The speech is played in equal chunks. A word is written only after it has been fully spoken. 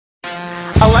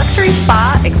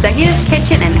Spa, Executive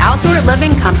Kitchen, and Outdoor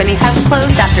Living Company has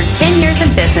closed after 10 years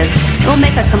in business and will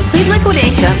make a complete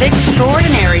liquidation of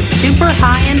extraordinary, super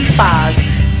high-end spas.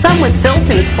 Some with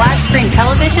built-in flat-screen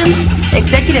televisions,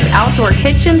 executive outdoor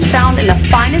kitchens found in the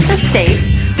finest estates,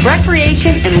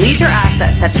 recreation and leisure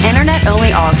assets at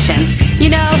internet-only auctions. You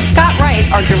know, Scott Wright,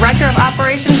 our Director of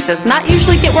Operations, does not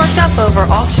usually get worked up over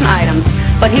auction items,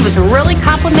 but he was really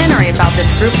complimentary about this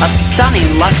group of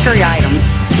stunning luxury items.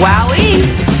 Wowee!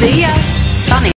 See ya! Stunning.